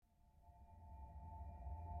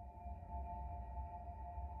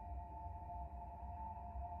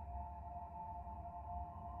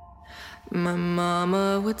My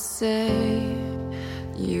mama would say,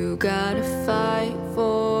 you gotta fight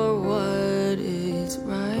for what is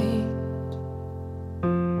right.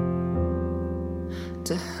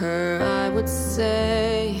 To her I would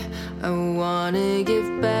say, I wanna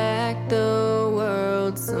give back the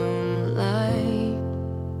world some light.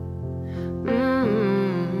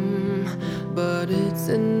 But it's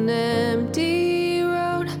an empty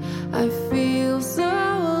road. I feel so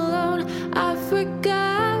alone. I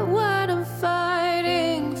forgot what I'm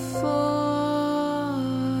fighting for.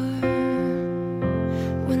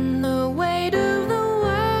 When the weight of the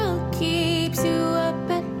world keeps you up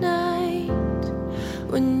at night,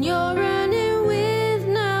 when you're running with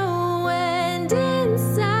no end in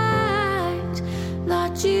sight,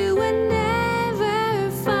 thought you would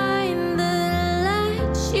never find the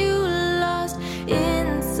light you lost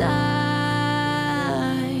inside,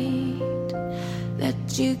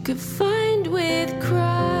 that you could find with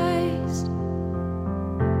Christ.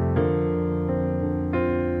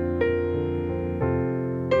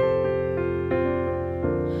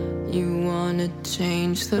 You wanna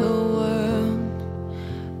change the world,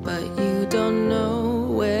 but you don't know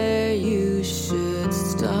where you should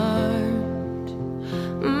start.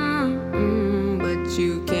 But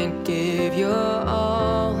you can't give your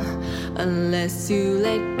all unless you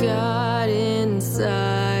let God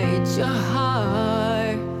inside your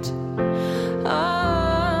heart.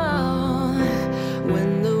 Oh,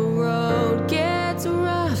 when the road gets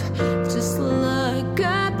rough, just look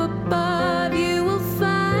up above. You will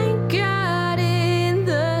find God in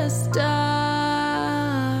the stars.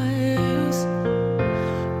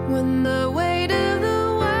 When the weight of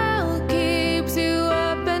the world keeps you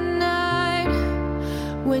up at night,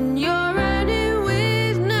 when you're running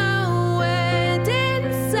with no end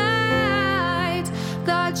in sight,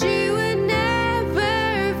 thought you would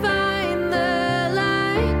never find the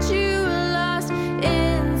light you lost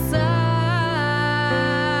inside,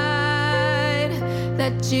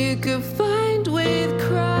 that you could find with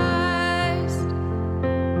Christ.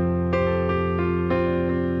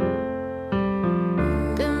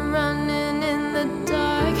 Been running in the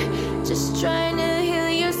dark, just trying to heal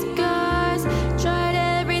your scars. Tried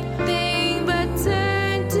everything but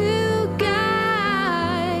turned to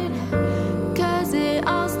God, 'cause it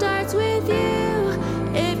all starts with you.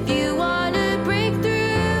 If you wanna break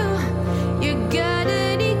through, you're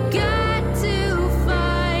gonna need God to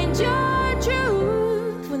find your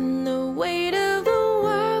truth. When the weight of the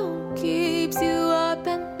world keeps you up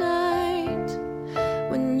at night,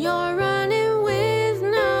 when you're running with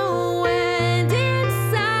no end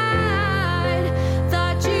inside,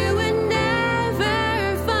 thought you would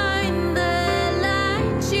never find the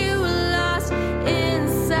light you lost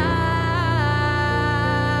inside,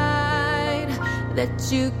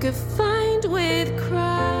 that you could find with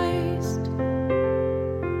Christ.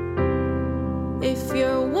 If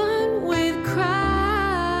you're one with Christ.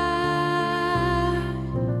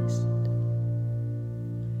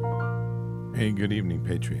 Hey, good evening,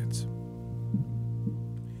 Patriots.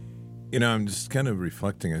 You know, I'm just kind of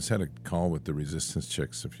reflecting. I just had a call with the Resistance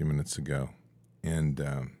Chicks a few minutes ago, and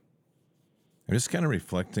I'm just kind of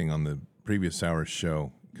reflecting on the previous hour's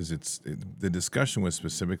show, because the discussion was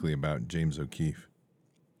specifically about James O'Keefe.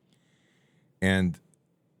 And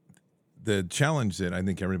the challenge that I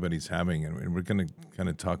think everybody's having, and we're going to kind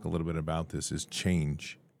of talk a little bit about this, is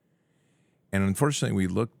change. And unfortunately, we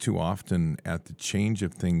look too often at the change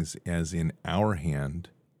of things as in our hand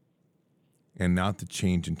and not the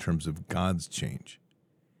change in terms of God's change.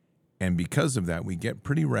 And because of that, we get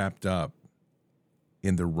pretty wrapped up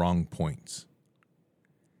in the wrong points.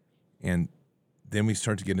 And then we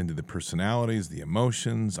start to get into the personalities, the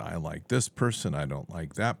emotions. I like this person. I don't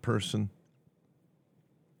like that person.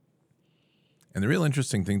 And the real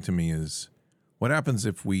interesting thing to me is what happens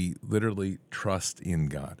if we literally trust in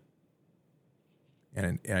God?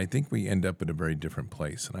 And I think we end up at a very different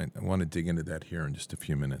place. And I want to dig into that here in just a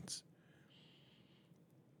few minutes.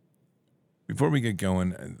 Before we get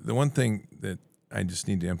going, the one thing that I just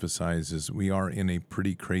need to emphasize is we are in a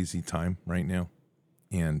pretty crazy time right now.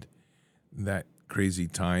 And that crazy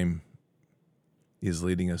time is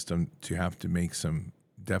leading us to have to make some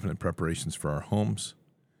definite preparations for our homes.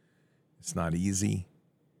 It's not easy,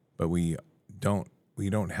 but we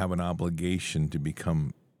don't have an obligation to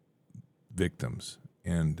become victims.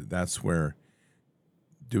 And that's where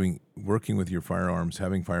working with your firearms,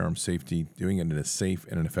 having firearm safety, doing it in a safe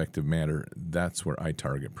and an effective manner, that's where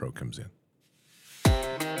iTarget Pro comes in.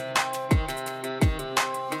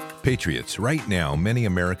 Patriots, right now, many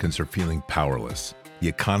Americans are feeling powerless. The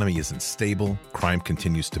economy isn't stable, crime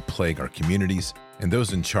continues to plague our communities, and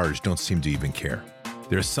those in charge don't seem to even care.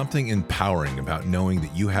 There's something empowering about knowing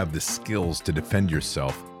that you have the skills to defend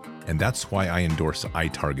yourself, and that's why I endorse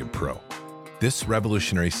iTarget Pro. This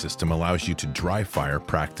revolutionary system allows you to dry fire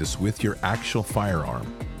practice with your actual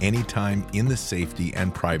firearm anytime in the safety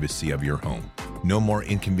and privacy of your home. No more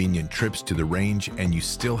inconvenient trips to the range, and you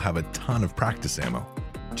still have a ton of practice ammo.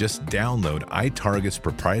 Just download iTarget's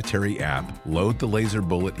proprietary app, load the laser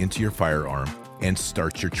bullet into your firearm, and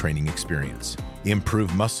start your training experience.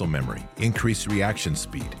 Improve muscle memory, increase reaction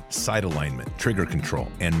speed, sight alignment, trigger control,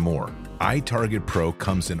 and more. iTarget Pro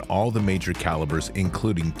comes in all the major calibers,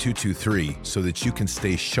 including .223, so that you can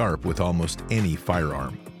stay sharp with almost any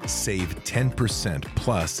firearm. Save 10%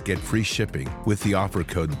 plus get free shipping with the offer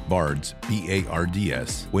code BARDS,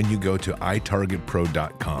 B-A-R-D-S, when you go to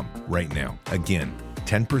itargetpro.com right now. Again,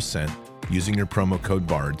 10% using your promo code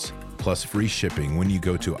BARDS, plus free shipping when you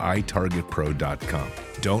go to itargetpro.com.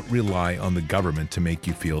 Don't rely on the government to make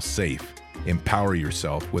you feel safe. Empower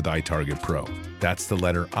yourself with iTarget Pro. That's the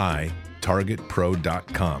letter I,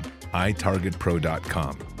 targetpro.com.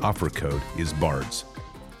 itargetpro.com. Offer code is BARDS.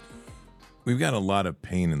 We've got a lot of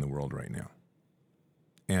pain in the world right now.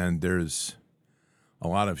 And there's a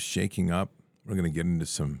lot of shaking up. We're going to get into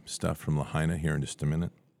some stuff from Lahaina here in just a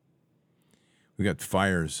minute. We've got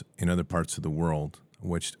fires in other parts of the world. I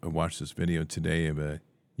watched this video today of a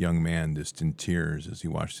young man just in tears as he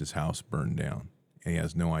watched his house burn down. And he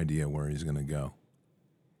has no idea where he's going to go.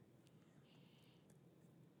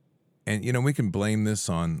 And, we can blame this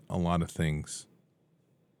on a lot of things.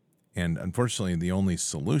 And unfortunately, the only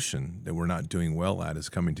solution that we're not doing well at is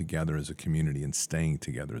coming together as a community and staying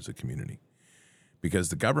together as a community. Because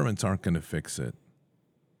the governments aren't going to fix it.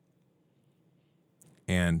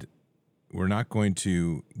 And we're not going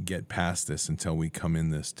to get past this until we come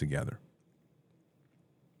in this together.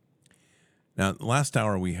 Now, last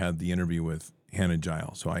hour we had the interview with Hannah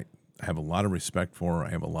Giles, who I have a lot of respect for.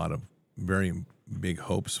 I have a lot of very big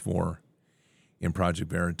hopes for in Project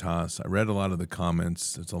Veritas. I read a lot of the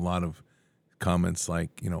comments. There's a lot of comments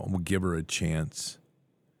like, we'll give her a chance.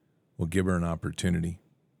 We'll give her an opportunity.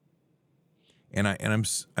 And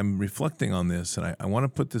I'm reflecting on this, and I want to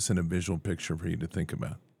put this in a visual picture for you to think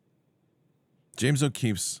about. James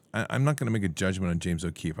O'Keefe's, I'm not going to make a judgment on James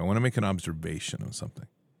O'Keefe. I want to make an observation on something.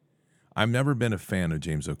 I've never been a fan of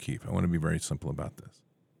James O'Keefe. I want to be very simple about this.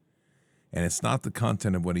 And it's not the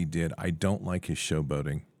content of what he did. I don't like his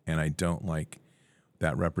showboating, and I don't like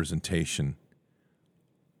that representation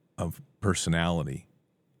of personality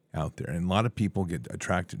out there. And a lot of people get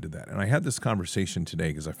attracted to that. And I had this conversation today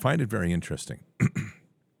because I find it very interesting.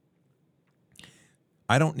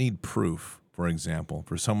 I don't need proof, for example,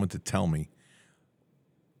 for someone to tell me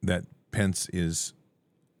that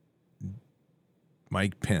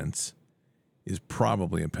Mike Pence is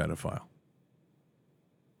probably a pedophile.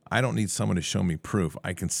 I don't need someone to show me proof.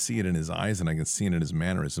 I can see it in his eyes, and I can see it in his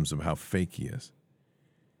mannerisms of how fake he is.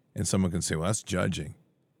 And someone can say, well, that's judging.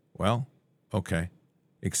 Well, okay.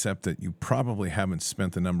 Except that you probably haven't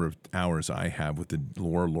spent the number of hours I have with the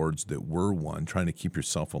warlords that were one, trying to keep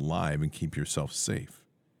yourself alive and keep yourself safe.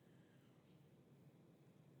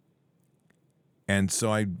 And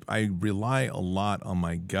so I rely a lot on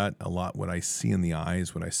my gut, a lot what I see in the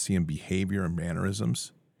eyes, what I see in behavior and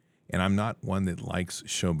mannerisms. And I'm not one that likes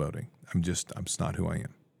showboating. I'm just not who I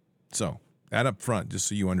am. So that up front, just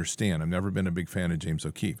so you understand, I've never been a big fan of James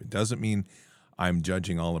O'Keefe. It doesn't mean I'm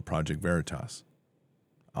judging all of Project Veritas.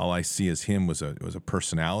 All I see as him was a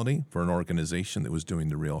personality for an organization that was doing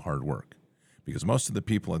the real hard work. Because most of the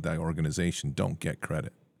people at that organization don't get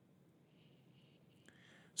credit.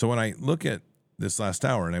 So when I look at this last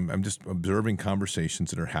hour, and I'm just observing conversations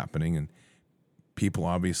that are happening, and people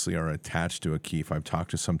obviously are attached to O'Keefe. I've talked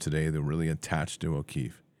to some today that are really attached to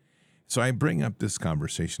O'Keefe. So I bring up this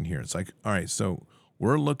conversation here. It's like, all right, so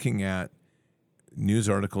we're looking at news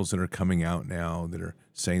articles that are coming out now that are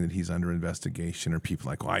saying that he's under investigation, or people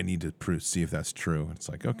like, well, I need to see if that's true. And it's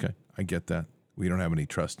like, okay, I get that. We don't have any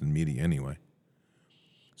trust in media anyway.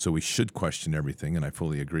 So we should question everything, and I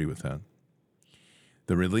fully agree with that.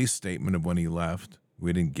 The release statement of when he left,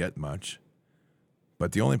 we didn't get much.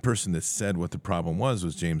 But the only person that said what the problem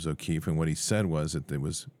was James O'Keefe, and what he said was that it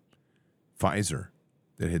was Pfizer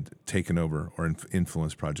that had taken over or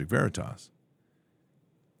influenced Project Veritas.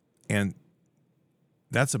 And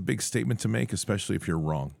that's a big statement to make, especially if you're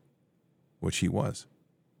wrong, which he was.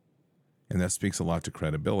 And that speaks a lot to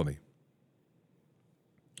credibility.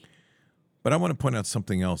 But I want to point out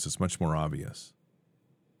something else that's much more obvious.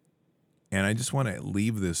 And I just want to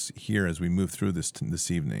leave this here as we move through this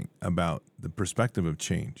evening about the perspective of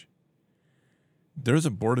change. There's a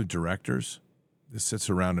board of directors that sits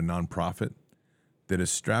around a nonprofit that is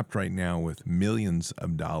strapped right now with millions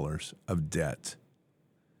of dollars of debt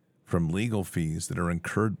from legal fees that are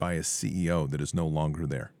incurred by a CEO that is no longer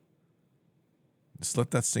there. Just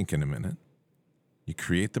let that sink in a minute. You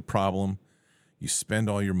create the problem, you spend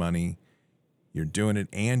all your money, you're doing it,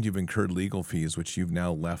 and you've incurred legal fees, which you've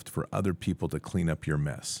now left for other people to clean up your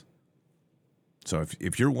mess. So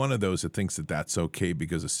if you're one of those that thinks that that's okay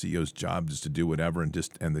because a CEO's job is to do whatever and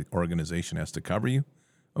the organization has to cover you,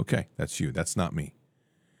 okay, that's you. That's not me.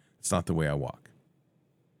 It's not the way I walk.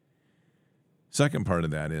 Second part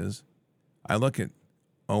of that is I look at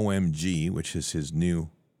OMG, which is his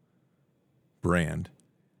new brand,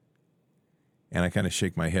 and I kind of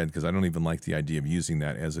shake my head because I don't even like the idea of using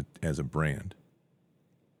that as a brand.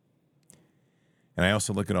 And I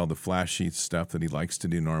also look at all the flashy stuff that he likes to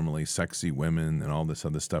do normally, sexy women and all this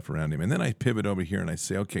other stuff around him. And then I pivot over here and I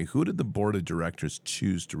say, okay, who did the board of directors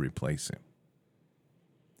choose to replace him?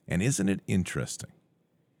 And isn't it interesting?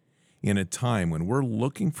 In a time when we're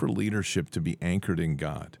looking for leadership to be anchored in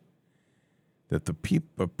God, that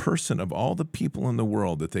a person of all the people in the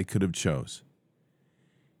world that they could have chose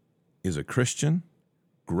is a Christian,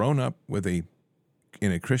 grown up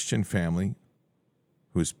in a Christian family,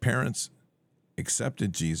 whose parents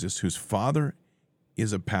accepted Jesus, whose father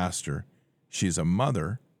is a pastor. She's a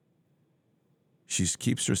mother. She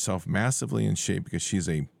keeps herself massively in shape because she's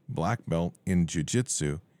a black belt in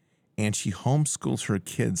jiu-jitsu, and she homeschools her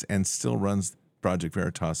kids and still runs Project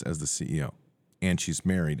Veritas as the CEO. And she's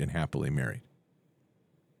married and happily married.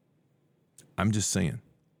 I'm just saying.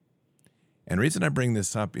 And the reason I bring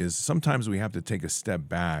this up is sometimes we have to take a step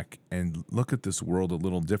back and look at this world a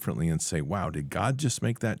little differently and say, wow, did God just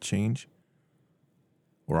make that change?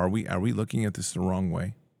 Or are we looking at this the wrong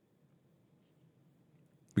way?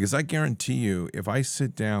 Because I guarantee you, if I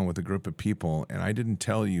sit down with a group of people and I didn't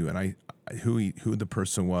tell you who the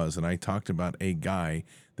person was, and I talked about a guy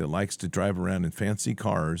that likes to drive around in fancy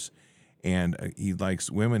cars, and he likes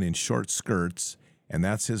women in short skirts, and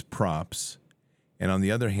that's his props. And on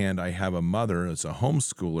the other hand, I have a mother as a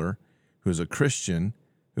homeschooler who's a Christian,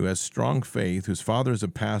 who has strong faith, whose father is a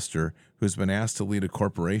pastor, who's been asked to lead a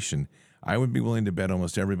corporation. I would be willing to bet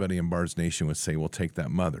almost everybody in Bars Nation would say, we'll take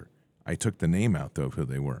that mother. I took the name out, though, of who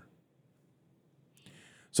they were.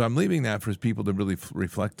 So I'm leaving that for people to really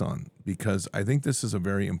reflect on, because I think this is a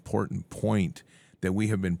very important point that we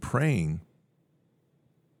have been praying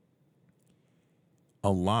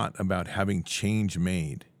a lot about having change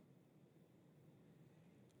made.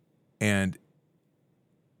 And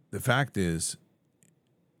the fact is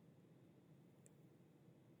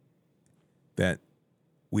that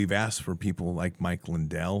we've asked for people like Mike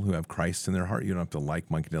Lindell who have Christ in their heart. You don't have to like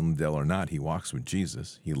Mike Lindell or not. He walks with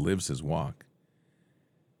Jesus. He lives his walk.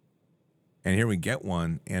 And here we get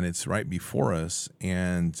one, and it's right before us,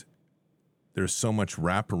 and there's so much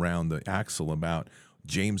wrap around the axle about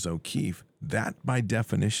James O'Keefe. That, by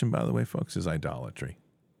definition, by the way, folks, is idolatry.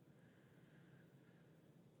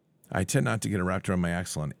 I tend not to get wrapped around my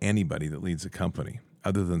axle on anybody that leads a company,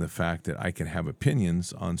 other than the fact that I can have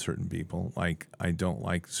opinions on certain people, like I don't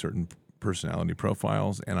like certain personality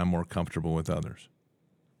profiles, and I'm more comfortable with others.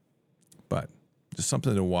 But just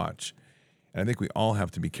something to watch. And I think we all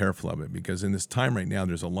have to be careful of it, because in this time right now,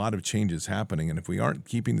 there's a lot of changes happening. And if we aren't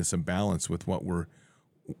keeping this in balance with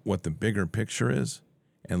what the bigger picture is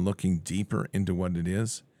and looking deeper into what it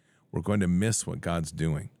is, we're going to miss what God's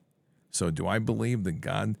doing. So do I believe that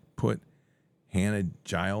God put Hannah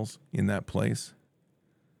Giles in that place?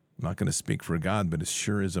 I'm not going to speak for God, but it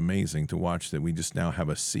sure is amazing to watch that we just now have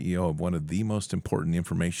a CEO of one of the most important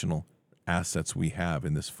informational assets we have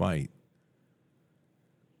in this fight.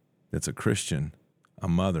 That's a Christian, a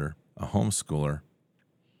mother, a homeschooler,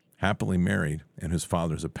 happily married, and whose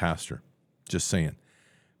father's a pastor. Just saying.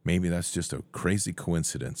 Maybe that's just a crazy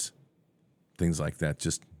coincidence. Things like that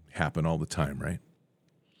just happen all the time, right?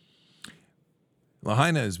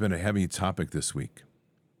 Lahaina has been a heavy topic this week.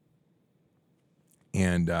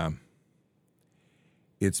 And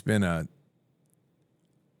it's been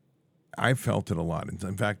I felt it a lot.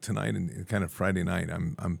 In fact, tonight and kind of Friday night,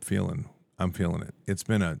 I'm feeling it. It's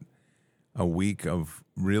been a week of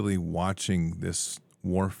really watching this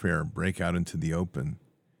warfare break out into the open,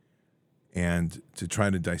 and to try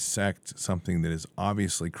to dissect something that is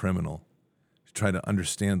obviously criminal, to try to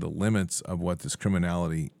understand the limits of what this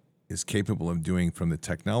criminality is capable of doing from the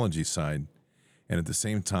technology side, and at the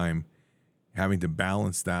same time having to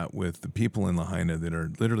balance that with the people in Lahaina that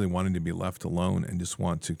are literally wanting to be left alone and just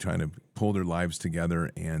want to try to pull their lives together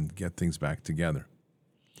and get things back together.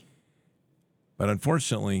 But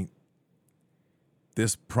unfortunately,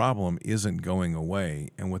 this problem isn't going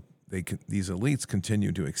away, and what these elites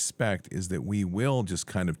continue to expect is that we will just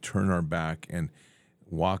kind of turn our back and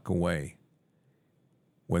walk away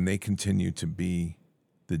when they continue to be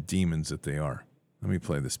the demons that they are. Let me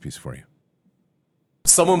play this piece for you.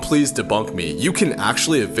 Someone please debunk me. You can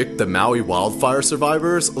actually evict the Maui wildfire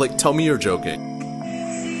survivors? Like, tell me you're joking. Do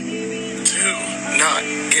not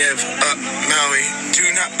give up Maui. Do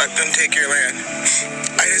not let them take your land.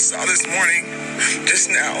 I just saw this morning, just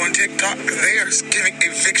now on TikTok, they are giving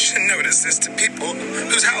eviction notices to people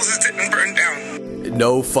whose houses didn't burn down.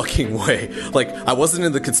 No fucking way. Like, I wasn't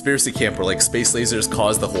in the conspiracy camp where, like, space lasers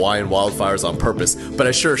caused the Hawaiian wildfires on purpose, but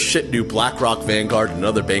I sure shit knew BlackRock, Vanguard, and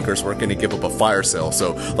other bankers weren't gonna give up a fire sale.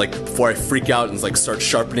 So, like, before I freak out and, like, start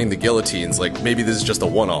sharpening the guillotines, like, maybe this is just a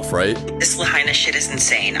one-off, right? This Lahaina shit is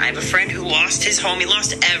insane. I have a friend who lost his home. He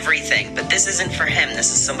lost everything, but this isn't for him.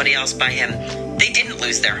 This is somebody else by him. They didn't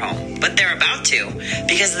lose their home, but they're about to,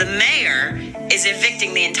 because the mayor is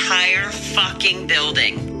evicting the entire fucking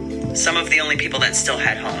building. Some of the only people that still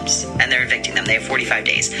had homes, and they're evicting them. They have 45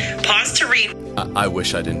 days. Pause to read. I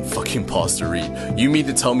wish I didn't fucking pause to read. You mean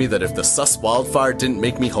to tell me that if the sus wildfire didn't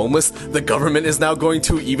make me homeless, the government is now going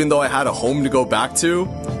to, even though I had a home to go back to?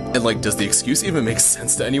 And, like, does the excuse even make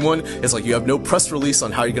sense to anyone? It's like you have no press release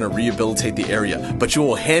on how you're gonna rehabilitate the area, but you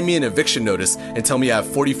will hand me an eviction notice and tell me I have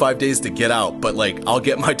 45 days to get out, but, like, I'll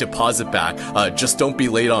get my deposit back. Just don't be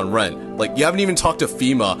late on rent. Like, you haven't even talked to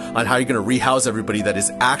FEMA on how you're gonna rehouse everybody that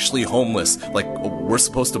is actually homeless. Like, we're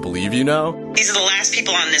supposed to believe you now? These are the last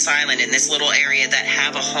people on this island in this little area that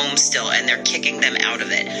have a home still, and they're kicking them out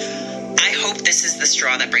of it. I hope this is the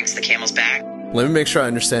straw that breaks the camel's back. Let me make sure I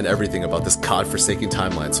understand everything about this godforsaken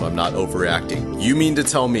timeline so I'm not overreacting. You mean to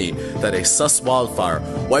tell me that a sus wildfire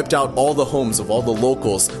wiped out all the homes of all the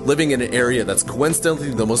locals living in an area that's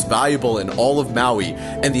coincidentally the most valuable in all of Maui,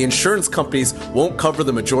 and the insurance companies won't cover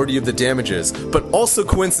the majority of the damages, but also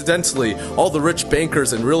coincidentally, all the rich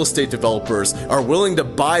bankers and real estate developers are willing to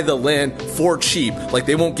buy the land for cheap. Like,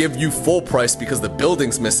 they won't give you full price because the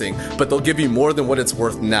building's missing, but they'll give you more than what it's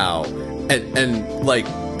worth now. And like,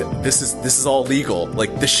 this is all legal.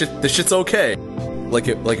 Like, this shit's okay. Like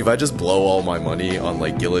if I just blow all my money on,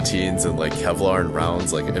 like, guillotines and, like, Kevlar and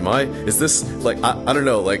rounds, like, is this, like, I don't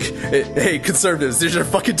know, like, hey, conservatives, there's your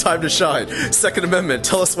fucking time to shine. Second Amendment,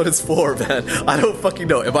 tell us what it's for, man. I don't fucking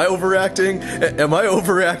know. Am I overreacting?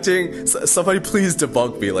 Somebody please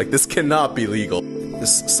debunk me. Like, this cannot be legal.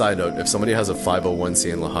 This side note, if somebody has a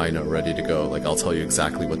 501c in Lahaina ready to go, like, I'll tell you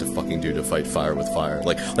exactly what to fucking do to fight fire with fire.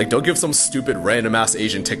 Like don't give some stupid random ass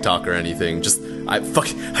Asian TikTok or anything. Just, I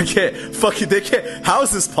can't, they can't. How is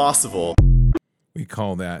this possible? We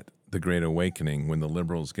call that the Great Awakening, when the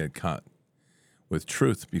liberals get caught with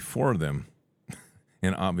truth before them,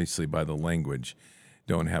 and obviously by the language,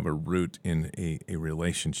 don't have a root in a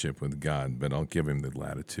relationship with God, but I'll give him the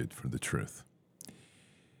latitude for the truth.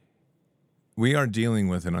 We are dealing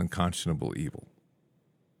with an unconscionable evil,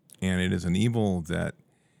 and it is an evil that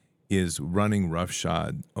is running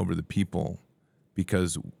roughshod over the people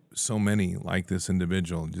because so many, like this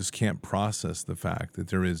individual, just can't process the fact that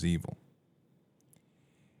there is evil.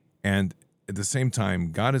 And at the same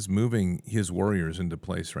time, God is moving his warriors into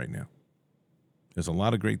place right now. There's a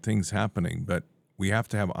lot of great things happening, but we have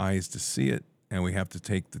to have eyes to see it, and we have to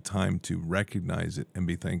take the time to recognize it and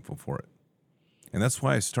be thankful for it. And that's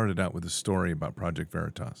why I started out with a story about Project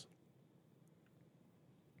Veritas.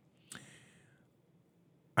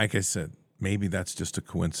 Like I said, maybe that's just a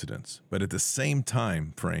coincidence. But at the same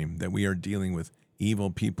time frame that we are dealing with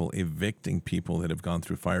evil people evicting people that have gone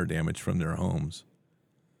through fire damage from their homes,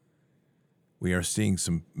 we are seeing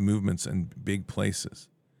some movements in big places,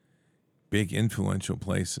 big influential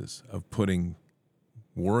places, of putting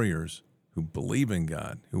warriors who believe in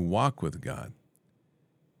God, who walk with God,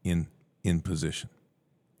 in position.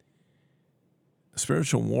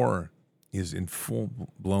 Spiritual war is in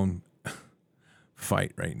full-blown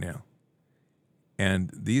fight right now.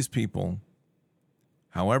 And these people,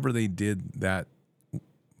 however they did that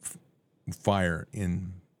fire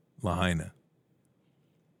in Lahaina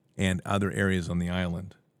and other areas on the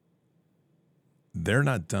island, they're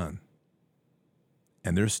not done.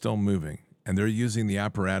 And they're still moving. And they're using the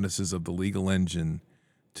apparatuses of the legal engine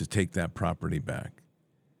to take that property back.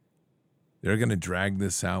 They're going to drag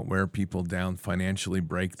this out, wear people down, financially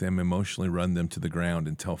break them, emotionally run them to the ground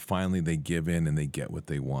until finally they give in and they get what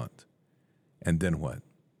they want. And then what?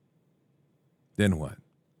 Then what?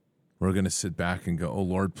 We're going to sit back and go, oh,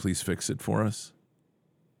 Lord, please fix it for us?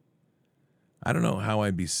 I don't know how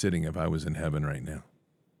I'd be sitting if I was in heaven right now.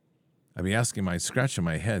 I'd be scratching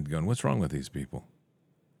my head going, what's wrong with these people?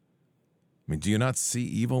 I mean, do you not see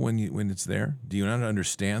evil when it's there? Do you not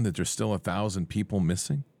understand that there's still 1,000 people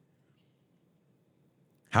missing?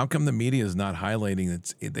 How come the media is not highlighting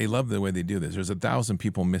it? They love the way they do this. There's 1,000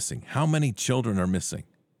 people missing. How many children are missing?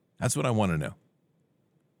 That's what I want to know.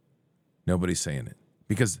 Nobody's saying it.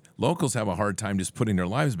 Because locals have a hard time just putting their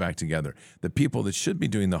lives back together. The people that should be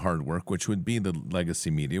doing the hard work, which would be the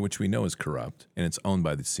legacy media, which we know is corrupt, and it's owned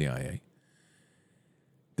by the CIA,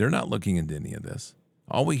 they're not looking into any of this.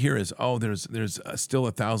 All we hear is, there's still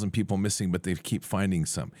 1,000 people missing, but they keep finding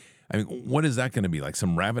some. I mean, what is that going to be? Like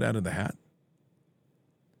some rabbit out of the hat?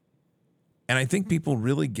 And I think people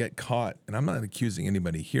really get caught, and I'm not accusing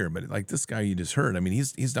anybody here, but like this guy you just heard, I mean,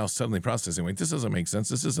 he's now suddenly processing, like, this doesn't make sense,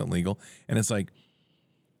 this isn't legal. And it's like,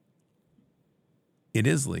 it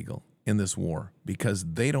is legal in this war because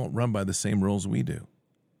they don't run by the same rules we do.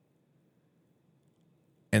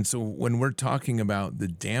 And so when we're talking about the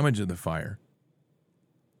damage of the fire,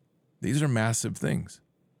 these are massive things.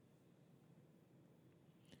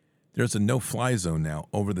 There's a no-fly zone now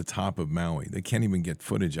over the top of Maui. They can't even get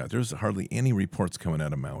footage out. There's hardly any reports coming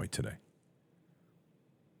out of Maui today.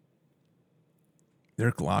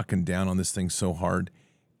 They're locking down on this thing so hard.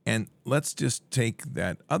 And let's just take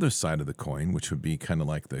that other side of the coin, which would be kind of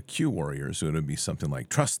like the Q warriors. It would be something like,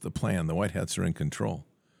 trust the plan. The White Hats are in control.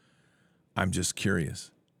 I'm just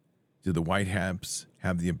curious. Do the White Hats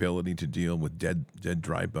have the ability to deal with dead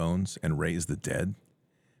dry bones and raise the dead?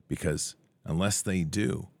 Because unless they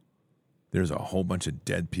do, there's a whole bunch of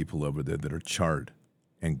dead people over there that are charred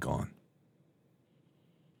and gone.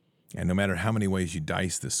 And no matter how many ways you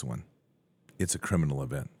dice this one, it's a criminal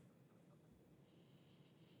event.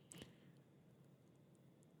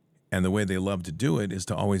 And the way they love to do it is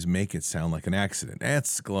to always make it sound like an accident.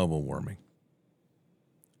 That's global warming.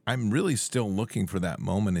 I'm really still looking for that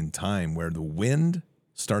moment in time where the wind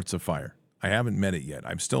starts a fire. I haven't met it yet.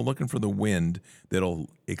 I'm still looking for the wind that'll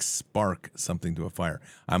spark something to a fire.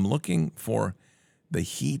 I'm looking for the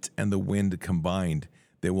heat and the wind combined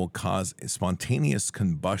that will cause spontaneous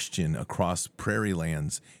combustion across prairie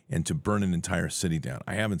lands and to burn an entire city down.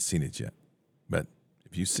 I haven't seen it yet, but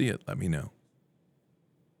if you see it, let me know.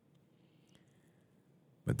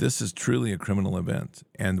 But this is truly a criminal event.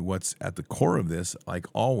 And what's at the core of this, like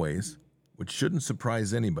always, which shouldn't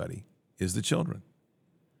surprise anybody, is the children.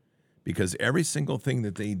 Because every single thing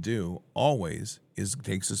that they do always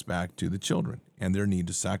takes us back to the children and their need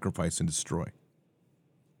to sacrifice and destroy.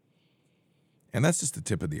 And that's just the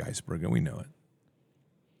tip of the iceberg, and we know it.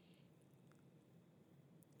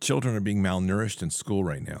 Children are being malnourished in school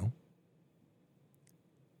right now.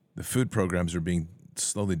 The food programs are being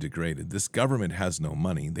slowly degraded. This government has no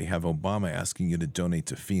money. They have Obama asking you to donate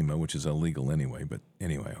to FEMA, which is illegal anyway. But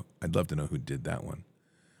anyway, I'd love to know who did that one.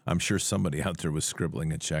 I'm sure somebody out there was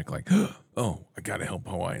scribbling a check like, oh, I got to help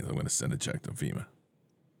Hawaii. I'm going to send a check to FEMA.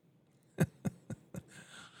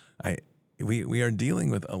 We are dealing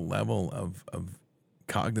with a level of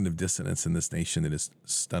cognitive dissonance in this nation that is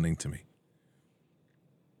stunning to me.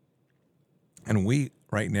 And we,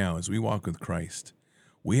 right now, as we walk with Christ,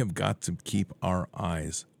 we have got to keep our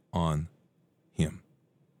eyes on him.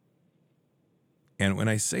 And when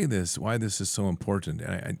I say this, why this is so important,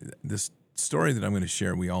 this story that I'm going to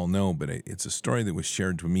share, we all know, but it's a story that was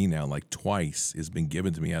shared to me now like twice, has been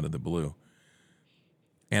given to me out of the blue.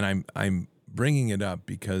 And I'm bringing it up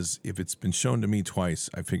because if it's been shown to me twice,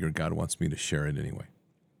 I figure God wants me to share it anyway,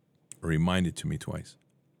 or remind it to me twice.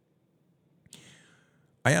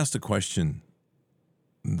 I asked a question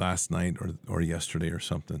last night or yesterday or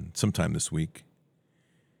sometime this week.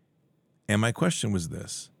 And my question was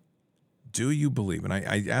this: do you believe, and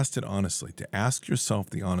I asked it honestly, to ask yourself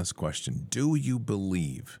the honest question, do you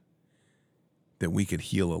believe that we could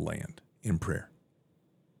heal a land in prayer?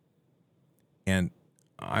 And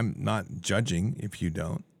I'm not judging if you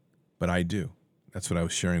don't, but I do. That's what I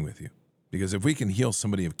was sharing with you. Because if we can heal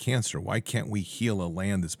somebody of cancer, why can't we heal a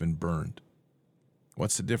land that's been burned?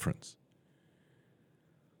 What's the difference?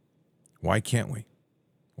 Why can't we?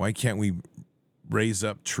 Why can't we raise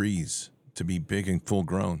up trees to be big and full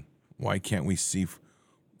grown? Why can't we see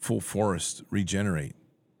full forests regenerate?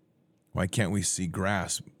 Why can't we see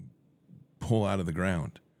grass pull out of the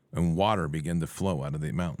ground and water begin to flow out of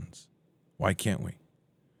the mountains? Why can't we?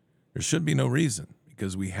 There should be no reason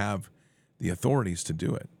because we have the authorities to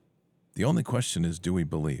do it. The only question is, do we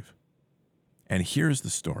believe? And here's the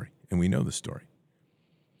story, and we know the story.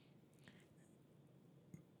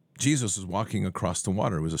 Jesus was walking across the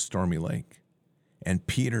water. It was a stormy lake. And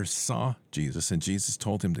Peter saw Jesus, and Jesus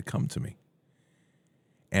told him to come to me.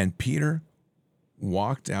 And Peter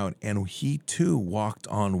walked out, and he too walked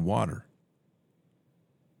on water.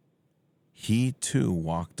 He too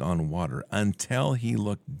walked on water until he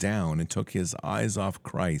looked down and took his eyes off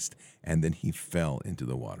Christ, and then he fell into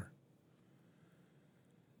the water.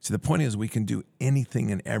 See, the point is we can do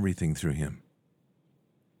anything and everything through him.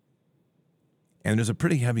 And there's a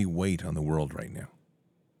pretty heavy weight on the world right now.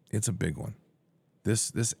 It's a big one.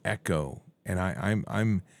 This echo, and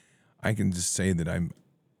I can just say that I'm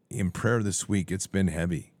in prayer this week. It's been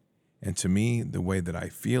heavy, and to me, the way that I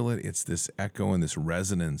feel it, it's this echo and this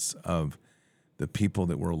resonance of the people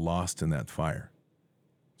that were lost in that fire,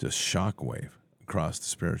 just shockwave across the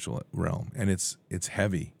spiritual realm, and it's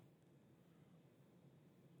heavy.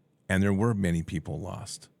 And there were many people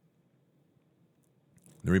lost.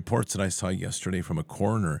 The reports that I saw yesterday from a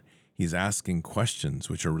coroner, he's asking questions,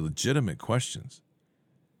 which are legitimate questions.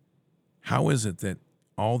 How is it that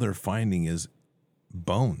all they're finding is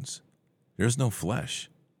bones? There's no flesh.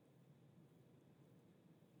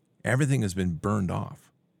 Everything has been burned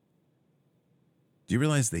off. Do you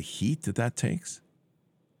realize the heat that takes?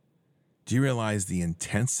 Do you realize the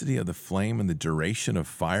intensity of the flame and the duration of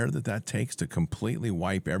fire that takes to completely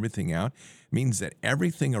wipe everything out? It means that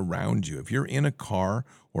everything around you, if you're in a car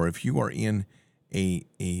or if you are in a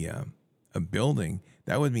building,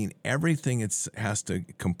 that would mean everything has to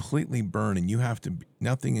completely burn, and you have to,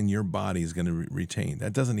 nothing in your body is going to retain.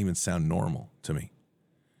 That doesn't even sound normal to me.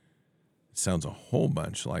 It sounds a whole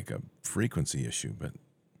bunch like a frequency issue, but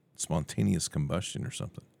spontaneous combustion or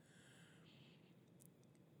something.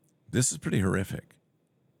 This is pretty horrific.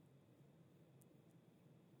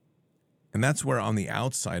 And that's where on the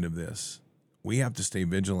outside of this, we have to stay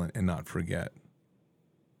vigilant and not forget.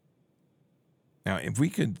 Now, if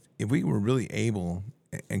we were really able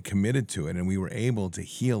and committed to it and we were able to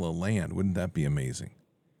heal a land, wouldn't that be amazing?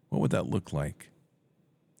 What would that look like? Can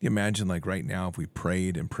you imagine, like right now, if we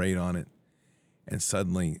prayed and prayed on it and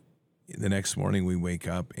suddenly the next morning we wake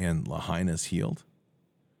up and Lahaina's healed?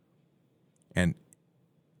 And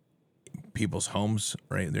people's homes,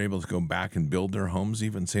 right? They're able to go back and build their homes,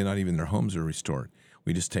 even say not even their homes are restored.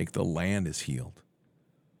 We just take the land is healed.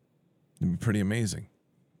 It'd be pretty amazing.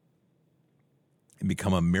 It'd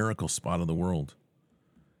become a miracle spot of the world.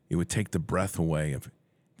 It would take the breath away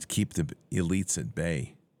to keep the elites at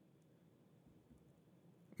bay.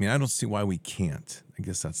 I mean, I don't see why we can't. I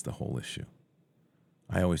guess that's the whole issue.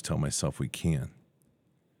 I always tell myself we can.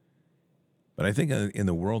 But I think in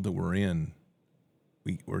the world that we're in,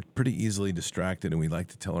 we're pretty easily distracted, and we like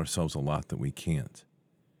to tell ourselves a lot that we can't.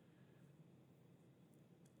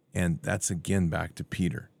 And that's again back to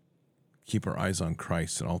Peter. Keep our eyes on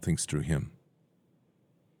Christ and all things through him.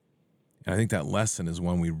 And I think that lesson is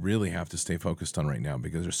one we really have to stay focused on right now,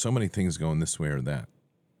 because there's so many things going this way or that.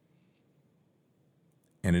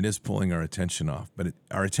 And it is pulling our attention off. But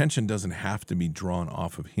our attention doesn't have to be drawn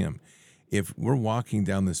off of him. If we're walking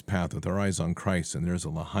down this path with our eyes on Christ, and there's a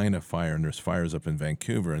Lahaina fire, and there's fires up in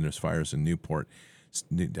Vancouver, and there's fires in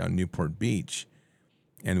down Newport Beach,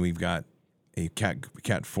 and we've got a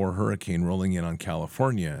Cat 4 hurricane rolling in on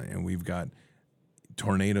California, and we've got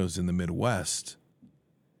tornadoes in the Midwest,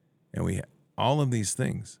 and all of these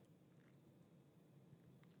things.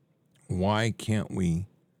 Why can't we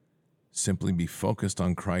simply be focused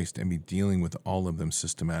on Christ and be dealing with all of them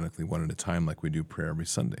systematically, one at a time, like we do prayer every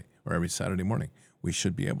Sunday or every Saturday morning? We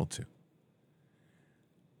should be able to.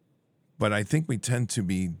 But I think we tend to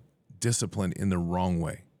be disciplined in the wrong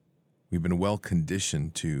way. We've been well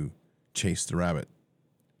conditioned to chase the rabbit,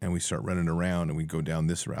 and we start running around, and we go down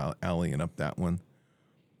this alley and up that one.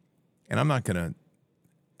 And I'm not going to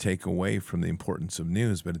take away from the importance of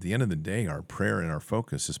news, but at the end of the day, our prayer and our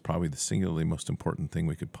focus is probably the singularly most important thing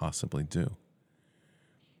we could possibly do.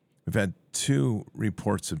 We've had 2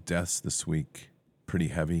 reports of deaths this week, pretty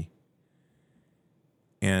heavy.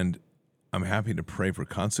 And I'm happy to pray for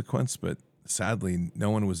consequence, but sadly, no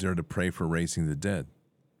one was there to pray for raising the dead.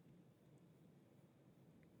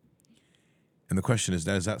 And the question is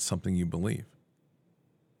that something you believe?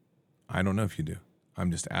 I don't know if you do. I'm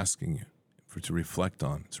just asking you to reflect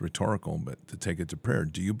on. It's rhetorical, but to take it to prayer.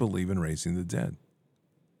 Do you believe in raising the dead?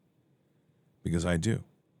 Because I do.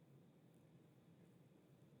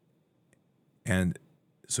 And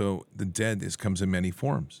so the dead comes in many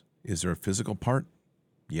forms. Is there a physical part?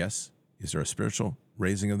 Yes. Is there a spiritual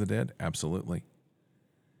raising of the dead? Absolutely.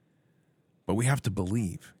 But we have to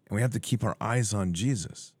believe, and we have to keep our eyes on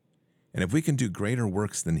Jesus. And if we can do greater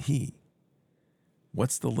works than he,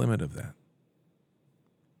 what's the limit of that?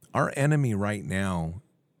 Our enemy right now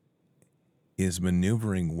is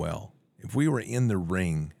maneuvering well. If we were in the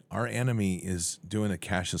ring, our enemy is doing a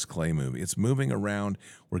Cassius Clay move. It's moving around.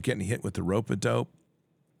 We're getting hit with the rope-a-dope.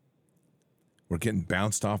 We're getting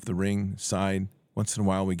bounced off the ring side. Once in a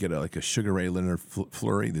while, we get like a Sugar Ray Leonard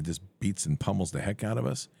flurry that just beats and pummels the heck out of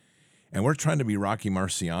us. And we're trying to be Rocky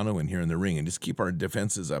Marciano in here in the ring and just keep our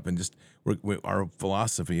defenses up. And just our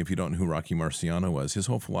philosophy, if you don't know who Rocky Marciano was, his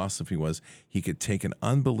whole philosophy was he could take an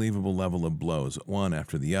unbelievable level of blows, one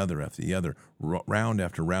after the other, round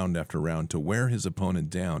after round after round, to wear his opponent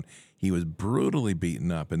down. He was brutally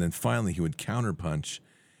beaten up, and then finally he would counterpunch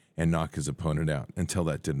and knock his opponent out until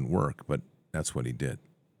that didn't work. But that's what he did.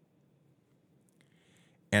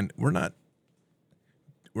 And we're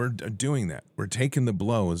doing that. We're taking the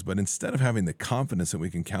blows, but instead of having the confidence that we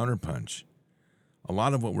can counterpunch, a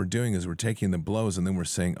lot of what we're doing is we're taking the blows and then we're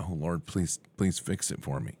saying, oh, Lord, please fix it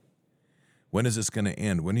for me. When is this going to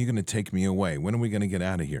end? When are you going to take me away? When are we going to get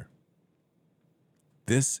out of here?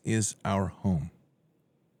 This is our home.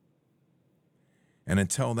 And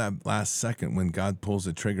until that last second when God pulls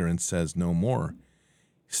the trigger and says no more,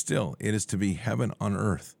 still, it is to be heaven on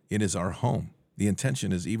earth. It is our home. The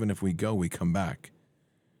intention is even if we go, we come back.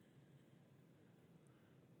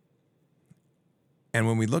 And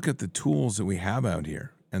when we look at the tools that we have out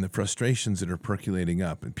here and the frustrations that are percolating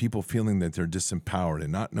up and people feeling that they're disempowered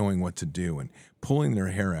and not knowing what to do and pulling their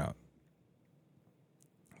hair out,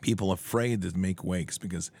 people afraid to make wakes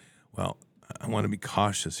because, well, I want to be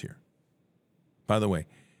cautious here. By the way,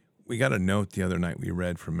 we got a note the other night we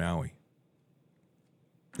read from Maui.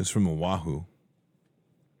 It's from Oahu,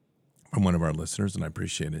 from one of our listeners, and I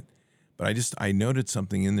appreciate it. But I noted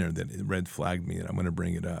something in there that red flagged me, and I'm going to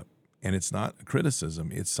bring it up. And it's not a criticism.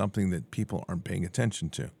 It's something that people aren't paying attention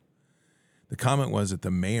to. The comment was that the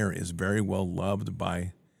mayor is very well loved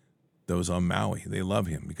by those on Maui. They love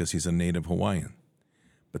him because he's a native Hawaiian.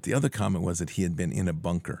 But the other comment was that he had been in a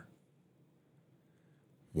bunker.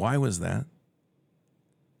 Why was that?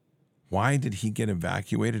 Why did he get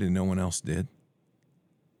evacuated and no one else did?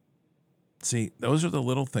 See, those are the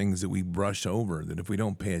little things that we brush over that if we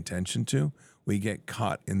don't pay attention to, we get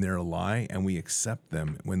caught in their lie and we accept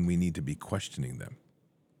them when we need to be questioning them.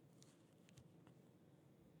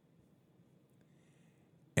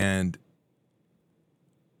 And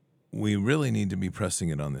we really need to be pressing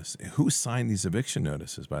it on this. Who signed these eviction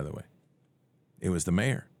notices, by the way? It was the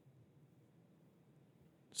mayor.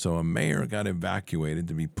 So a mayor got evacuated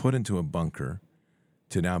to be put into a bunker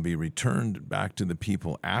to now be returned back to the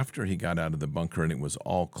people after he got out of the bunker and it was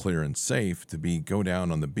all clear and safe to go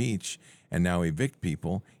down on the beach and now evict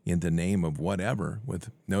people in the name of whatever with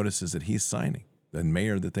notices that he's signing, the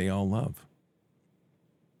mayor that they all love.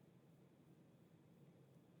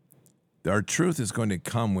 Our truth is going to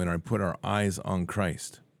come when I put our eyes on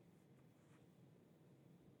Christ.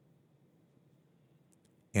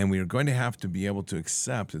 And we are going to have to be able to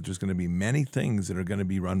accept that there's going to be many things that are going to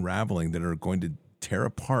be unraveling that are going to tear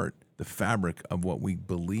apart the fabric of what we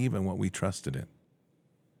believe and what we trusted in.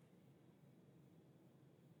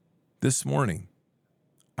 This morning,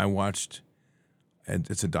 I watched, and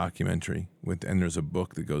it's a documentary, and there's a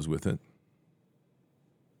book that goes with it.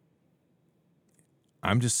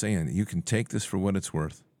 I'm just saying, you can take this for what it's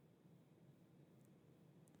worth.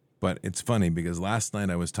 But it's funny because last night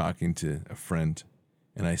I was talking to a friend,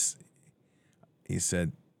 and he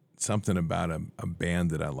said something about a band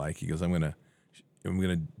that I like. He goes, I'm going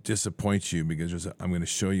to disappoint you because I'm going to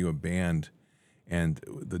show you a band, and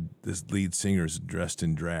this lead singer is dressed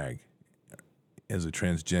in drag as a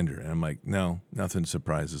transgender. And I'm like, no, nothing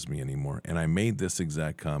surprises me anymore. And I made this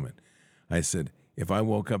exact comment. I said, if I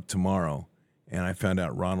woke up tomorrow and I found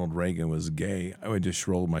out Ronald Reagan was gay, I would just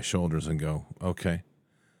roll my shoulders and go, okay,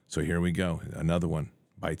 so here we go. Another one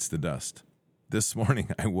bites the dust. This morning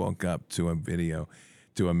I woke up to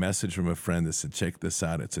a message from a friend that said, check this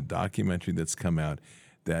out. It's a documentary that's come out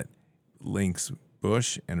that links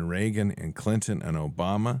Bush and Reagan and Clinton and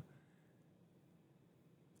Obama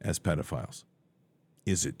as pedophiles.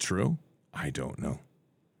 Is it true? I don't know.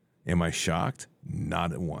 Am I shocked?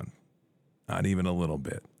 Not at one. Not even a little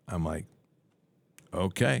bit. I'm like,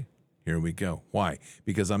 okay, here we go. Why?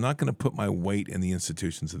 Because I'm not going to put my weight in the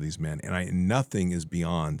institutions of these men, and nothing is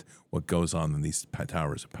beyond what goes on in these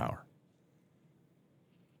towers of power.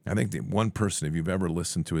 I think that one person, if you've ever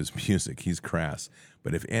listened to his music, he's crass.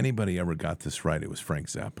 But if anybody ever got this right, it was Frank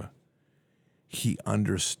Zappa. He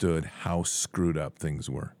understood how screwed up things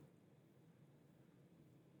were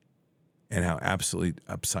and how absolutely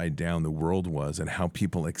upside down the world was and how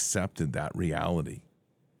people accepted that reality.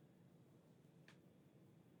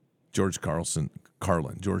 George Carlin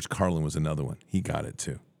was another one. He got it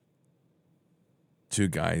too. Two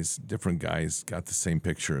guys, different guys, got the same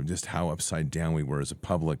picture of just how upside down we were as a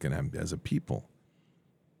public and as a people.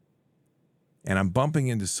 And I'm bumping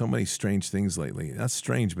into so many strange things lately. Not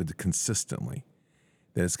strange, but consistently.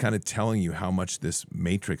 That it's kind of telling you how much this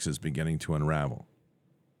matrix is beginning to unravel.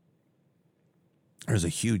 there's a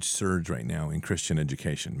huge surge right now in Christian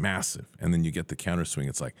education, massive. And then you get the counterswing.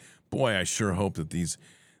 It's like, boy, I sure hope that these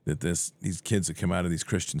kids that come out of these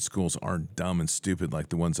Christian schools aren't dumb and stupid like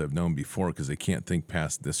the ones I've known before because they can't think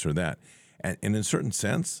past this or that. And in a certain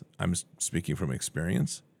sense, I'm speaking from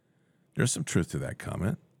experience, there's some truth to that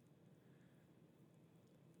comment.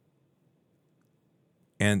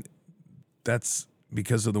 And that's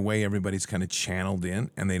because of the way everybody's kind of channeled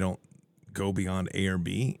in, and they don't go beyond A or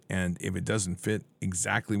B. And if it doesn't fit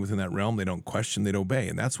exactly within that realm, they don't question, they'd obey.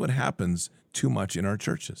 And that's what happens too much in our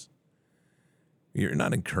churches. You're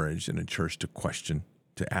not encouraged in a church to question,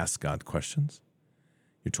 to ask God questions.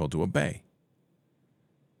 You're told to obey.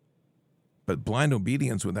 But blind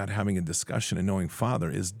obedience without having a discussion and knowing Father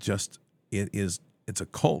is just, it's a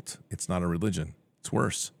cult. It's not a religion. It's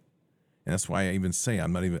worse. And that's why I even say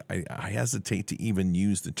I hesitate to even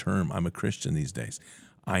use the term I'm a Christian these days.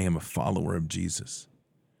 I am a follower of Jesus.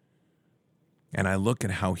 And I look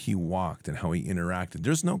at how he walked and how he interacted.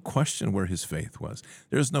 There's no question where his faith was.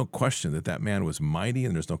 There's no question that man was mighty,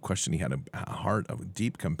 and there's no question he had a heart of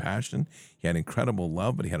deep compassion. He had incredible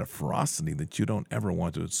love, but he had a ferocity that you don't ever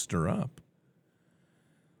want to stir up.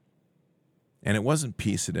 And it wasn't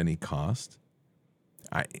peace at any cost.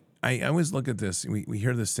 I always look at this. We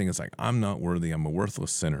hear this thing. It's like, I'm not worthy. I'm a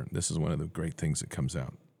worthless sinner. This is one of the great things that comes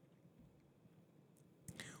out.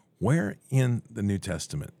 Where in the New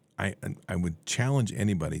Testament, I would challenge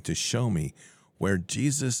anybody to show me where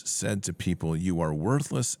Jesus said to people, you are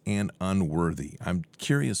worthless and unworthy. I'm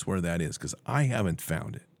curious where that is because I haven't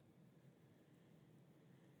found it.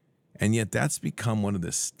 And yet that's become one of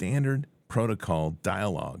the standard protocol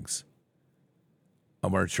dialogues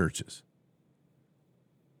of our churches.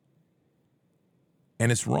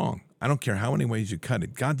 And it's wrong. I don't care how many ways you cut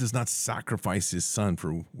it. God does not sacrifice his son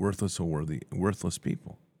for worthless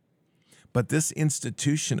people. But this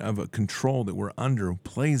institution of a control that we're under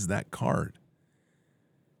plays that card.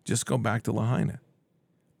 Just go back to Lahaina.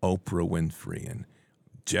 Oprah Winfrey and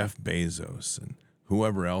Jeff Bezos and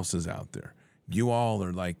whoever else is out there. You all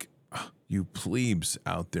are like, you plebes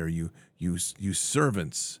out there, you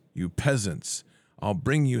servants, you peasants. I'll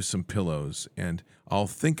bring you some pillows and I'll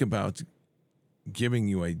think about giving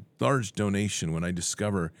you a large donation when I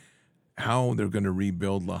discover how they're going to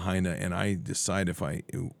rebuild Lahaina, and I decide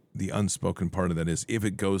the unspoken part of that is if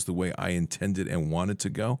it goes the way I intended and want it to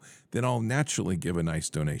go, then I'll naturally give a nice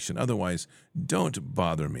donation. Otherwise, don't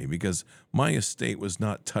bother me because my estate was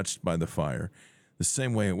not touched by the fire the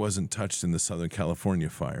same way it wasn't touched in the Southern California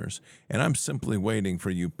fires, and I'm simply waiting for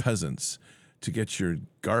you peasants to get your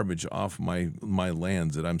garbage off my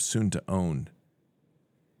lands that I'm soon to own.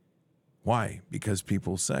 Why? Because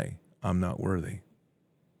people say, I'm not worthy.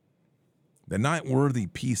 The not worthy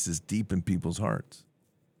piece is deep in people's hearts.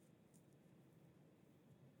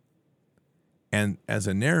 And as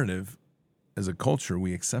a narrative, as a culture,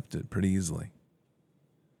 we accept it pretty easily.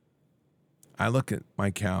 I look at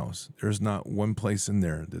my cows. There's not one place in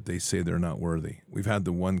there that they say they're not worthy. We've had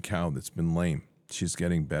the one cow that's been lame. She's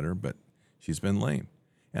getting better, but she's been lame.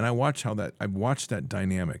 And I've watched that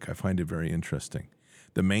dynamic. I find it very interesting.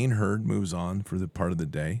 The main herd moves on for the part of the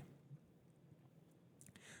day.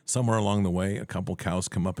 Somewhere along the way, a couple cows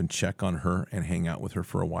come up and check on her and hang out with her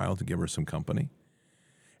for a while to give her some company.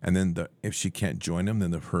 And then if she can't join them,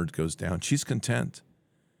 then the herd goes down. She's content.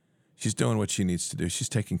 She's doing what she needs to do. She's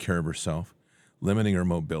taking care of herself, limiting her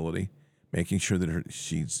mobility, making sure that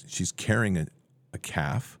she's carrying a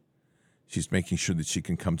calf. She's making sure that she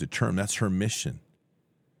can come to term. That's her mission.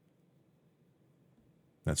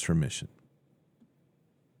 That's her mission.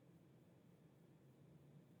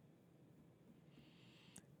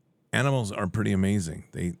 Animals are pretty amazing.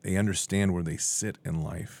 They understand where they sit in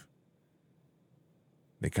life.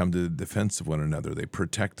 They come to the defense of one another. They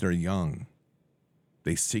protect their young.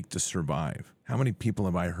 They seek to survive. How many people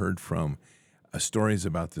have I heard from stories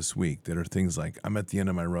about this week that are things like, I'm at the end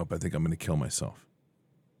of my rope, I think I'm going to kill myself.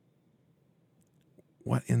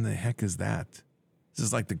 What in the heck is that? This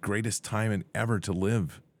is like the greatest time ever to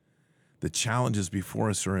live. The challenges before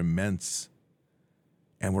us are immense,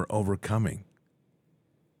 and we're overcoming.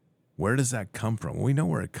 Where does that come from? Well, we know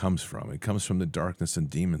where it comes from. It comes from the darkness and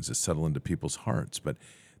demons that settle into people's hearts. But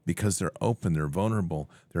because they're open, they're vulnerable,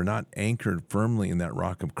 they're not anchored firmly in that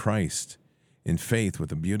rock of Christ, in faith with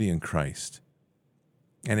the beauty in Christ.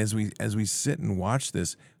 And as we sit and watch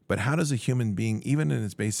this, but how does a human being, even in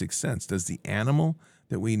its basic sense, does the animal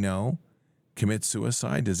that we know commit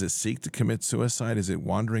suicide? Does it seek to commit suicide? Is it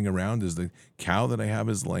wandering around? Is the cow that I have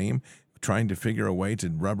is lame, trying to figure a way to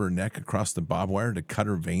rub her neck across the barbed wire to cut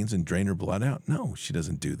her veins and drain her blood out? No, she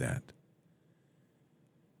doesn't do that.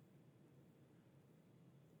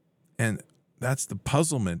 And that's the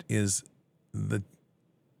puzzlement, is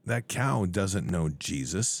that cow doesn't know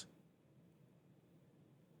Jesus.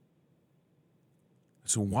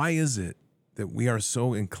 So why is it that we are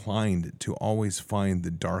so inclined to always find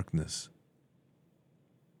the darkness?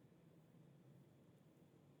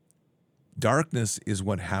 Darkness is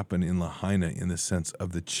what happened in Lahaina in the sense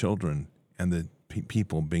of the children and the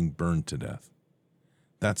people being burned to death.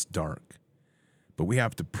 That's dark. But we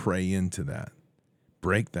have to pray into that,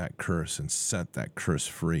 break that curse and set that curse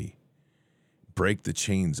free, break the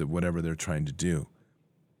chains of whatever they're trying to do.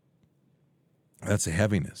 That's a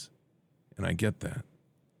heaviness, and I get that.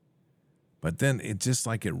 But then it just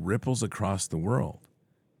like it ripples across the world.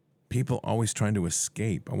 People always trying to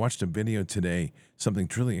escape. I watched a video today, something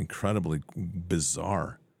truly incredibly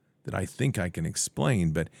bizarre that I think I can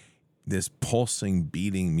explain, but this pulsing,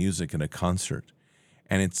 beating music in a concert.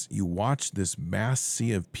 And it's, you watch this mass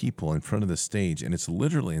sea of people in front of the stage, and it's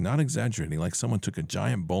literally, not exaggerating, like someone took a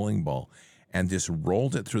giant bowling ball and just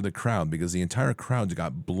rolled it through the crowd, because the entire crowd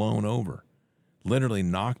got blown over, literally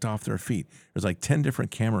knocked off their feet. There's like 10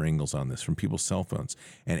 different camera angles on this from people's cell phones,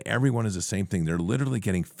 and everyone is the same thing. They're literally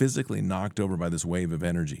getting physically knocked over by this wave of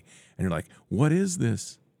energy. And you're like, what is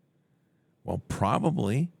this? Well,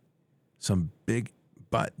 probably some big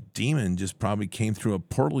butt demon just probably came through a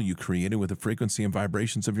portal you created with the frequency and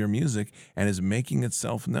vibrations of your music and is making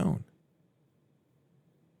itself known.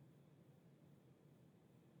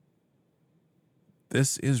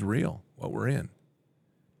 This is real, what we're in.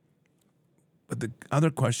 But the other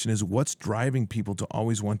question is, what's driving people to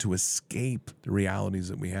always want to escape the realities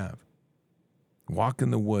that we have? Walk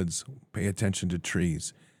in the woods, pay attention to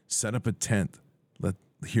trees, set up a tent,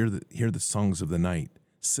 hear the songs of the night,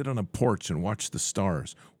 sit on a porch and watch the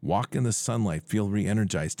stars, walk in the sunlight, feel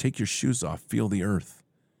re-energized, take your shoes off, feel the earth.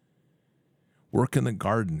 Work in the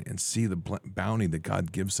garden and see the bounty that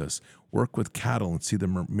God gives us. Work with cattle and see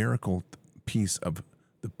the miracle piece of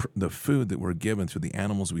the food that we're given through the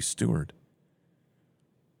animals we steward.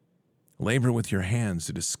 Labor with your hands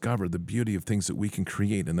to discover the beauty of things that we can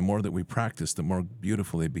create, and the more that we practice, the more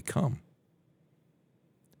beautiful they become.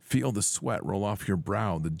 Feel the sweat roll off your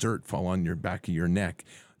brow, the dirt fall on your back of your neck.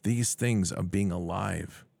 These things of being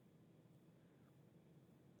alive.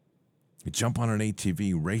 You jump on an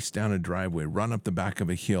ATV, race down a driveway, run up the back of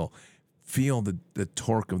a hill, feel the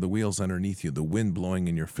torque of the wheels underneath you, the wind blowing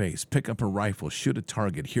in your face. Pick up a rifle, shoot a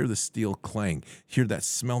target, hear the steel clang,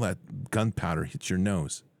 smell that gunpowder hit your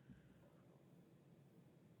nose.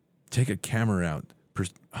 Take a camera out,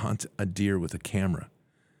 hunt a deer with a camera.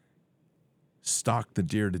 Stalk the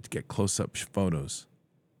deer to get close-up photos.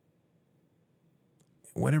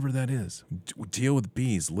 Whatever that is. Deal with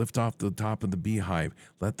bees. Lift off the top of the beehive.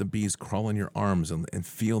 Let the bees crawl in your arms and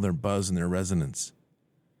feel their buzz and their resonance.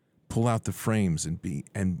 Pull out the frames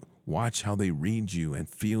and watch how they read you and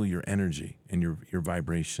feel your energy and your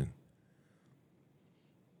vibration.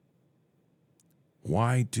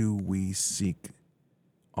 Why do we seek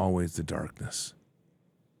always the darkness?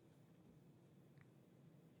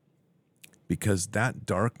 Because that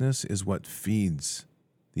darkness is what feeds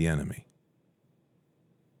the enemy.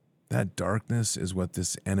 That darkness is what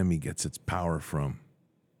this enemy gets its power from.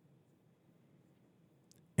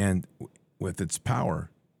 And with its power,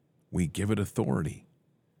 we give it authority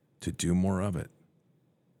to do more of it.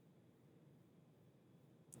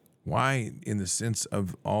 Why, in the sense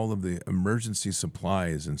of all of the emergency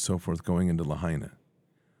supplies and so forth going into Lahaina?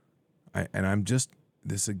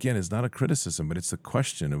 This again is not a criticism, but it's a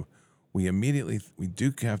question of, we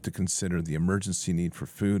do have to consider the emergency need for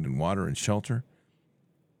food and water and shelter.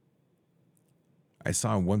 I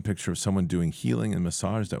saw one picture of someone doing healing and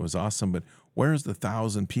massage. That was awesome, but where's the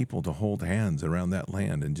 1,000 people to hold hands around that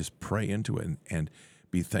land and just pray into it and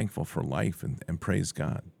be thankful for life and praise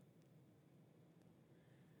God?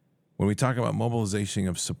 When we talk about mobilization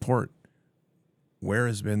of support, where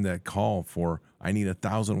has been that call for, I need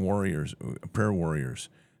 1,000 warriors, prayer warriors,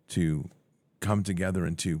 to come together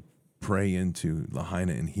and to pray into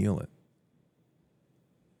Lahaina and heal it?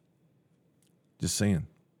 Just saying.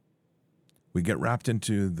 We get wrapped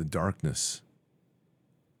into the darkness.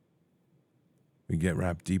 We get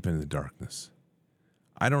wrapped deep into the darkness.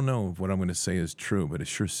 I don't know if what I'm going to say is true, but it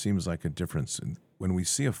sure seems like a difference. When we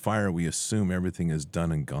see a fire, we assume everything is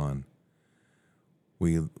done and gone.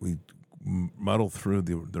 We muddle through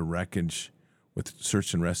the wreckage with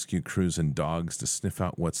search and rescue crews and dogs to sniff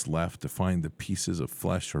out what's left, to find the pieces of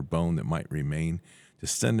flesh or bone that might remain, to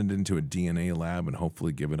send it into a DNA lab and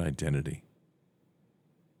hopefully give it identity.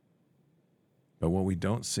 But what we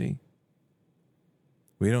don't see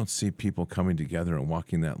people coming together and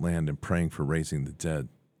walking that land and praying for raising the dead.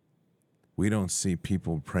 We don't see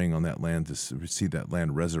people praying on that land to see that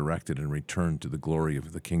land resurrected and returned to the glory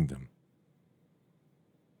of the kingdom.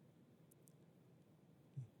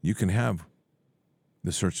 You can have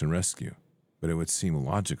the search and rescue, but it would seem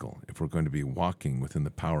logical, if we're going to be walking within the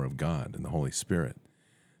power of God and the Holy Spirit,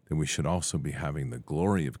 that we should also be having the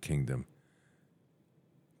glory of kingdom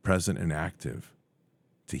present and active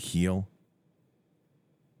to heal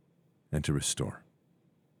and to restore.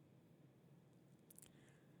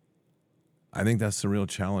 I think that's the real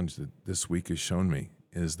challenge that this week has shown me,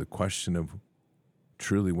 is the question of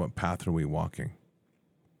truly what path are we walking?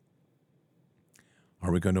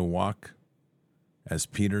 Are we going to walk as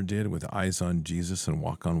Peter did, with eyes on Jesus, and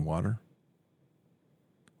walk on water?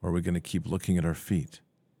 Or are we going to keep looking at our feet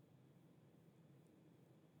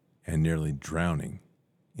and nearly drowning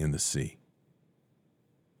in the sea?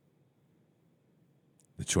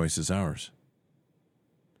 The choice is ours,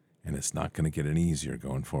 and it's not going to get any easier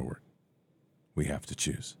going forward. We have to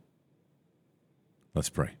choose. Let's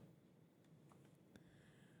pray.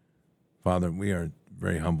 Father, we are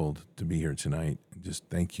very humbled to be here tonight. Just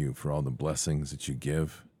thank you for all the blessings that you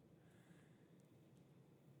give,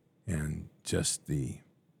 and just the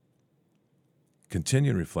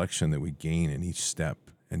continued reflection that we gain in each step,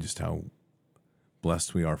 and just how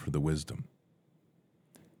blessed we are for the wisdom.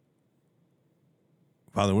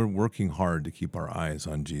 Father, we're working hard to keep our eyes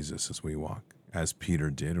on Jesus as we walk, as Peter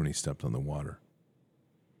did when he stepped on the water.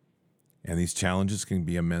 And these challenges can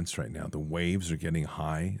be immense right now. The waves are getting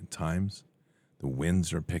high at times. The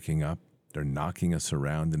winds are picking up. They're knocking us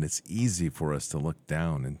around, and it's easy for us to look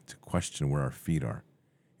down and to question where our feet are,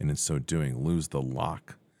 and in so doing, lose the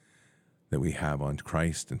lock that we have on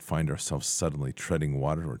Christ and find ourselves suddenly treading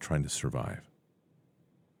water or trying to survive.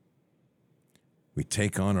 We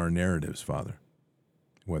take on our narratives, Father,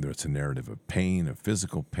 whether it's a narrative of pain, of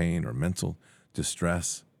physical pain, or mental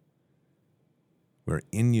distress. We're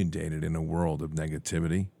inundated in a world of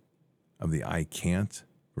negativity, of the I can't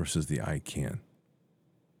versus the I can.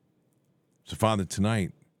 So, Father,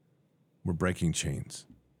 tonight, we're breaking chains.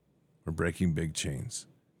 We're breaking big chains,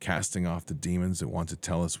 casting off the demons that want to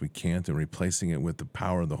tell us we can't, and replacing it with the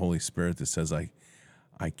power of the Holy Spirit that says, I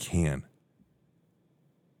can.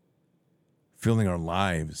 Filling our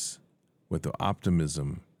lives with the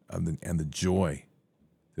optimism and the joy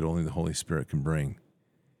that only the Holy Spirit can bring,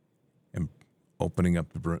 and opening up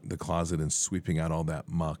the closet and sweeping out all that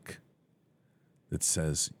muck that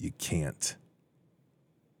says you can't.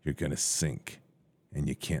 You're going to sink, and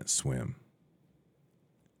you can't swim.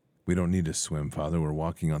 We don't need to swim, Father. We're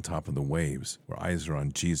walking on top of the waves. Our eyes are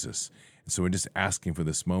on Jesus. And so we're just asking for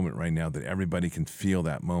this moment right now, that everybody can feel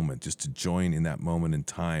that moment, just to join in that moment in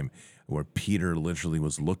time where Peter literally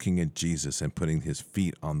was looking at Jesus and putting his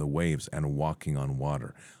feet on the waves and walking on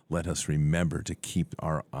water. Let us remember to keep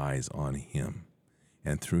our eyes on him.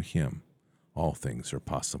 And through him, all things are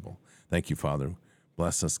possible. Thank you, Father.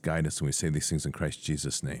 Bless us, guide us, and we say these things in Christ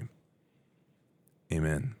Jesus' name.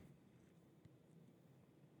 Amen.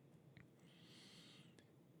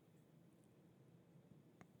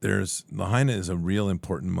 Lahaina is a real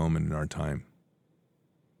important moment in our time.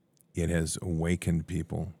 It has awakened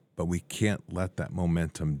people, but we can't let that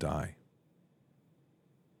momentum die.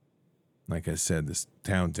 Like I said, this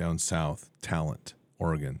town down south, Talent,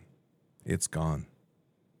 Oregon, it's gone.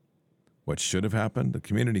 What should have happened? The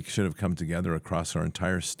community should have come together across our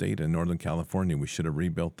entire state in Northern California. We should have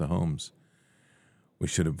rebuilt the homes. We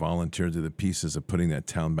should have volunteered to the pieces of putting that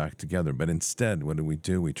town back together. But instead, what did we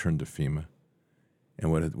do? We turned to FEMA.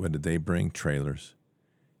 And what did they bring? Trailers.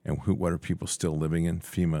 And what are people still living in?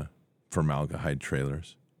 FEMA formaldehyde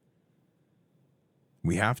trailers.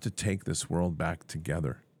 We have to take this world back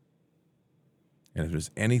together. And if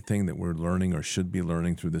there's anything that we're learning or should be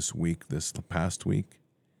learning through this week, this past week,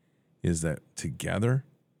 is that together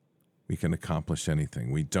we can accomplish anything.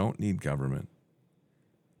 We don't need government.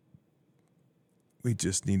 We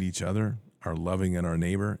just need each other, our loving in our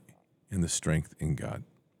neighbor, and the strength in God.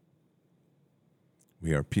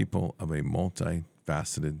 We are people of a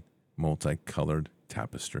multifaceted, multicolored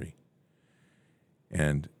tapestry.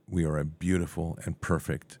 And we are a beautiful and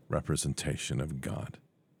perfect representation of God.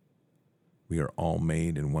 We are all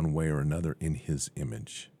made in one way or another in his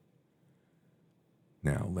image.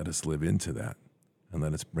 Now, let us live into that, and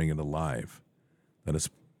let us bring it alive. Let us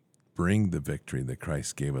bring the victory that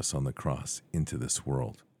Christ gave us on the cross into this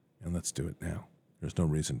world, and let's do it now. There's no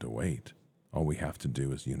reason to wait. All we have to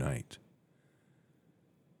do is unite.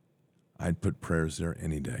 I'd put prayers there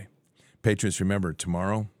any day. Patriots, remember,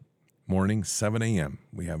 tomorrow morning, 7 a.m.,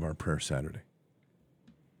 we have our prayer Saturday.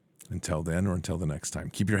 Until then, or until the next time,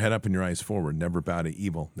 keep your head up and your eyes forward. Never bow to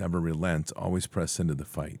evil. Never relent. Always press into the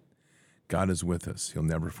fight. God is with us. He'll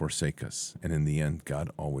never forsake us. And in the end,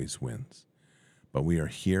 God always wins. But we are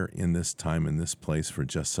here in this time, in this place, for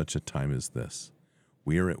just such a time as this.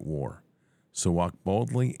 We are at war. So walk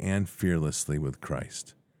boldly and fearlessly with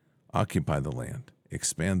Christ. Occupy the land.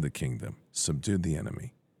 Expand the kingdom. Subdue the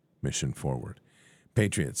enemy. Mission forward.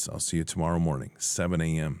 Patriots, I'll see you tomorrow morning, 7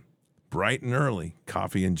 a.m. Bright and early.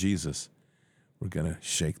 Coffee and Jesus. We're going to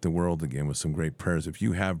shake the world again with some great prayers. If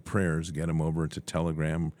you have prayers, get them over to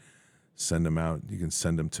Telegram. Send them out. You can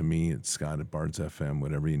send them to me at Scott at Bards FM,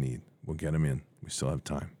 whatever you need. We'll get them in. We still have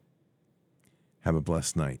time. Have a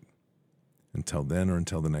blessed night. Until then or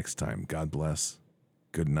until the next time, God bless.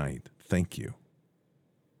 Good night. Thank you.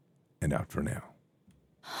 And out for now.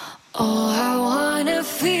 Oh, I wanna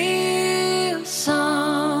feel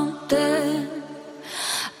something.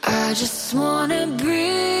 I just wanna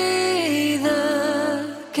breathe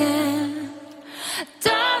again.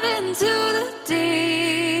 Dive into the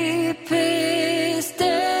deepest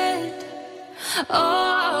end. Oh,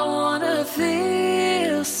 I wanna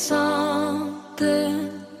feel something.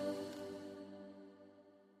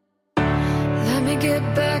 Let me get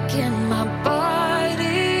back in